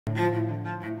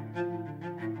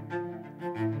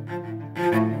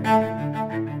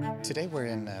Today we're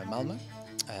in Malmö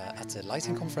at a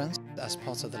lighting conference as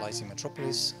part of the Lighting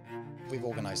Metropolis. We've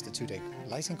organized a two-day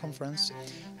lighting conference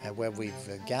where we've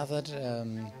gathered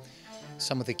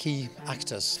some of the key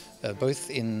actors, both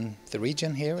in the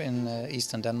region here in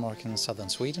eastern Denmark and southern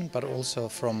Sweden, but also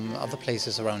from other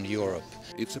places around Europe.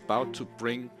 It's about to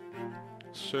bring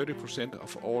 30%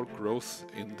 of all growth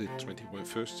in the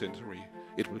 21st century.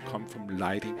 It will come from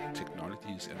lighting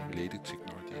technologies and related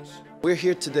technologies. We're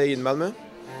here today in Malmö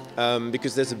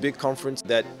because there's a big conference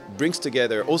that brings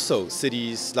together also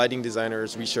cities, lighting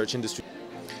designers, research industry.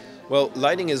 Well,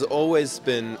 lighting has always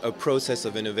been a process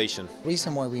of innovation. The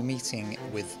reason why we're meeting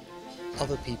with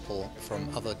other people from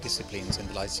other disciplines in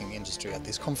the lighting industry at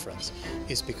this conference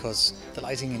is because the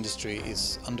lighting industry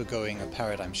is undergoing a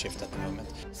paradigm shift at the moment.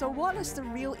 So what is the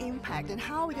real impact and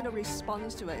how are we going to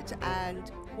respond to it, and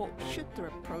what should the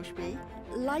approach be?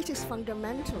 Light is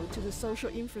fundamental to the social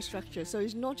infrastructure, so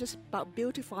it's not just about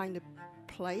beautifying the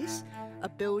place, a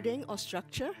building or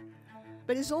structure,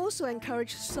 but it's also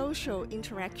encourage social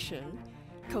interaction,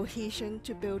 cohesion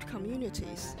to build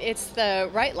communities. It's the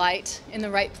right light in the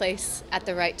right place at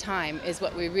the right time is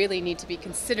what we really need to be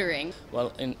considering.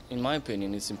 Well, in my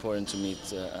opinion, it's important to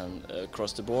meet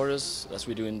across the borders, as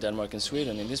we do in Denmark and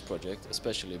Sweden in this project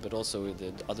especially, but also with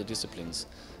the other disciplines,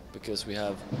 because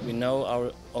we know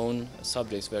our own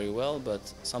subjects very well, but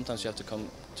sometimes you have to come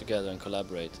together and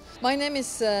collaborate. My name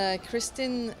is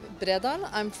Kristin Bredal.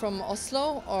 I'm from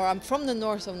Oslo, or I'm from the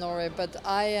north of Norway, but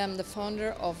I am the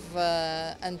founder of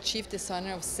and chief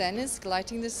designer of Scenisk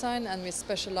Lighting Design, and we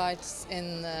specialize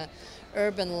in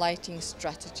urban lighting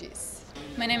strategies.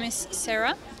 My name is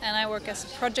Sarah, and I work as a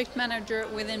project manager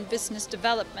within business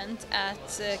development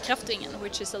at Kraftringen,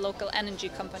 which is a local energy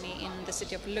company in the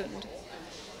city of Lund.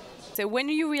 So when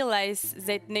you realize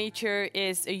that nature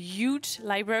is a huge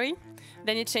library,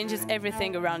 then it changes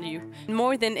everything around you.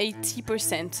 More than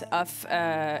 80% of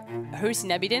Earth's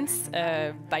inhabitants,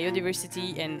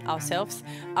 biodiversity and ourselves,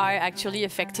 are actually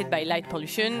affected by light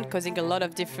pollution, causing a lot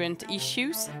of different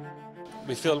issues.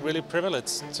 We feel really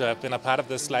privileged to have been a part of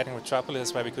this Lighting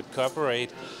Metropolis, where we could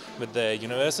cooperate with the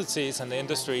universities and the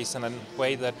industries in a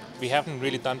way that we haven't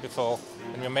really done before.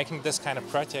 When we're making this kind of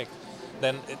project,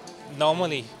 then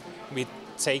normally we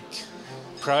take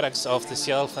products off the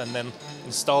shelf and then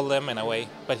install them in a way.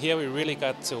 But here we really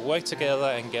got to work together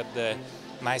and get the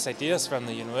nice ideas from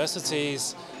the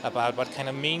universities about what kind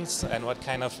of means and what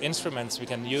kind of instruments we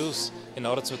can use in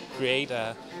order to create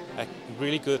a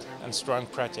really good and strong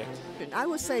project. I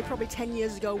would say probably 10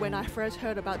 years ago when I first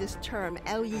heard about this term,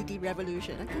 LED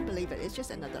revolution, I couldn't believe it. It's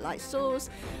just another light source,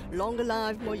 longer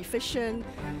life, more efficient,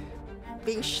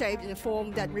 being shaped in a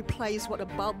form that replaces what a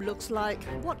bulb looks like.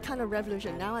 What kind of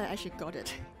revolution? Now I actually got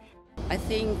it. I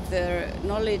think the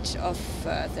knowledge of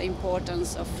the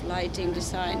importance of lighting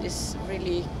design is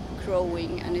really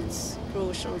growing, and it's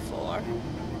crucial for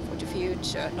the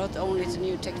future. Not only the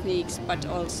new techniques, but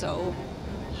also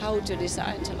how to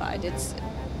design the light. It's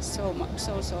so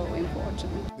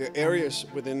important. The areas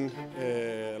within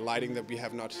lighting that we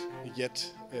have not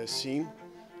yet seen,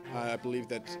 I believe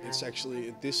that it's actually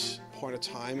at this point of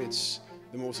time it's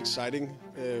the most exciting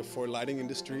for lighting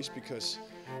industries, because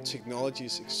technology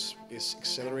is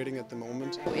accelerating at the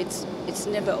moment. It's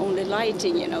never only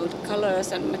lighting, you know,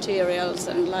 colors and materials,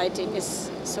 and lighting is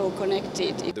so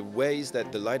connected. The ways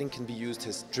that the lighting can be used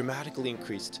has dramatically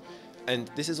increased,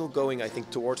 and this is all going, I think,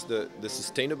 towards the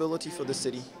sustainability for the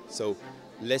city. So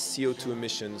less CO2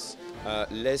 emissions,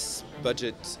 less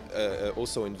budget,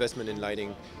 also investment in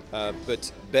lighting,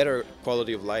 but better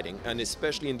quality of lighting. And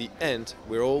especially in the end,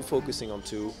 we're all focusing on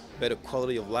better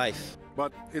quality of life.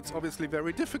 But it's obviously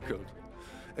very difficult.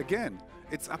 Again,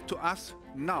 it's up to us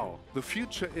now. The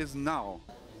future is now.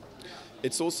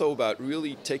 It's also about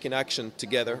really taking action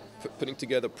together, putting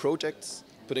together projects,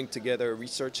 putting together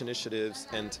research initiatives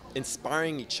and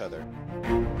inspiring each other.